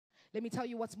Let me tell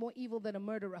you what's more evil than a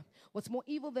murderer. What's more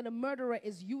evil than a murderer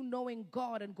is you knowing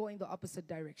God and going the opposite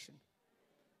direction.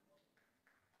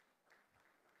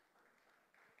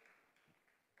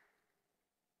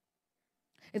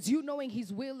 It's you knowing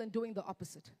his will and doing the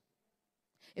opposite.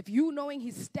 If you knowing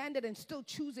his standard and still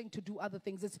choosing to do other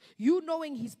things, it's you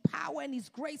knowing his power and his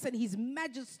grace and his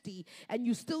majesty and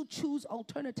you still choose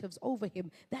alternatives over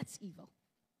him. That's evil.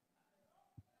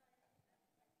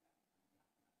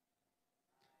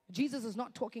 Jesus is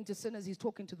not talking to sinners, he's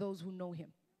talking to those who know him.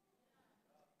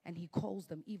 And he calls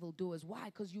them evildoers. Why?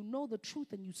 Because you know the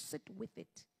truth and you sit with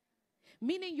it.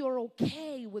 Meaning you're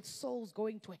okay with souls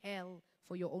going to hell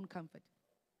for your own comfort.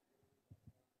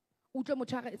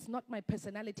 It's not my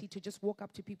personality to just walk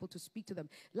up to people to speak to them.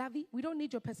 Lavi, we don't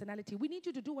need your personality. We need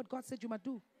you to do what God said you must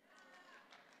do.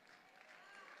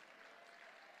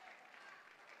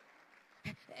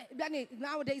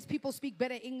 Nowadays, people speak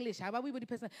better English.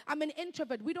 I'm an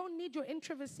introvert. We don't need your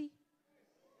introversy.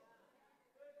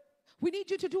 We need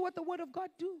you to do what the Word of God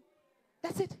do.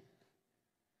 That's it.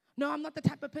 No, I'm not the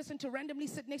type of person to randomly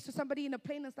sit next to somebody in a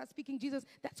plane and start speaking Jesus.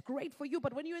 That's great for you.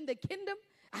 But when you're in the kingdom,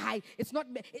 it's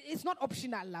not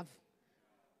optional, love.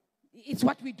 It's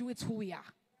what we do. It's who we are.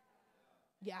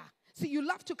 Yeah. See, you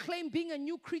love to claim being a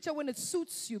new creature when it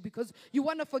suits you because you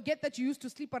want to forget that you used to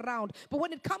sleep around. But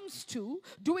when it comes to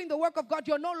doing the work of God,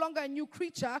 you're no longer a new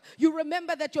creature. You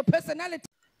remember that your personality.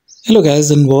 Hello guys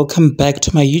and welcome back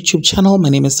to my YouTube channel. My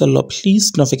name is Ella.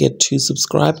 Please don't forget to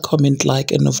subscribe, comment,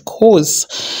 like, and of course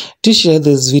to share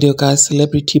this video, guys.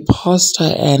 Celebrity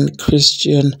pastor and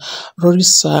Christian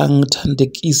Rorisang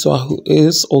Thandeka, who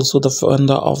is also the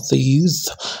founder of the youth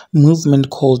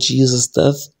movement called Jesus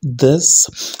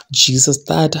Jesus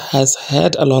That, has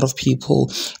had a lot of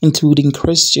people, including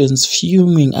Christians,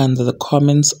 fuming under the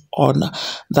comments on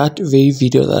that very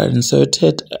video that I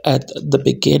inserted at the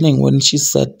beginning when she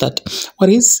said that what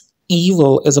is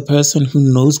evil is a person who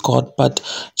knows God but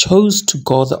chose to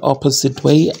go the opposite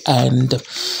way. And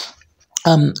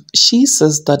she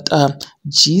says that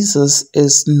Jesus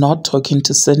is not talking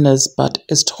to sinners but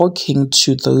is talking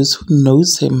to those who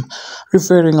knows him,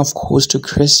 referring of course to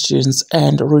Christians.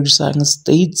 And Rorisang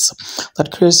states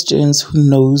that Christians who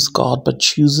knows God but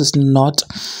chooses to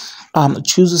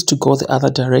go the other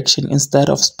direction instead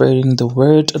of spreading the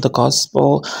word, the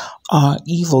gospel, are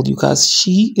evil. You guys,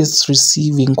 she is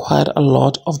receiving quite a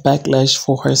lot of backlash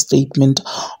for her statement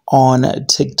on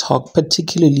TikTok,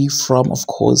 particularly from, of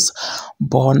course,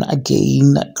 born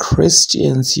again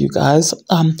Christians. You guys,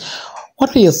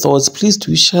 what are your thoughts? Please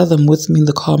do share them with me in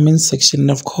the comments section.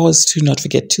 And of course, do not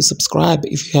forget to subscribe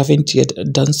if you haven't yet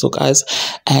done so, guys.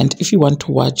 And if you want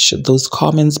to watch those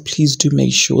comments, please do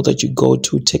make sure that you go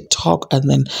to TikTok and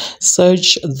then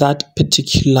search that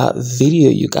particular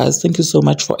video. You guys, thank you so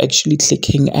much for actually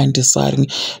clicking and deciding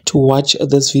to watch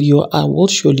this video. I will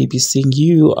surely be seeing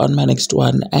you on my next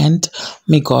one. And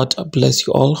may God bless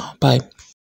you all. Bye.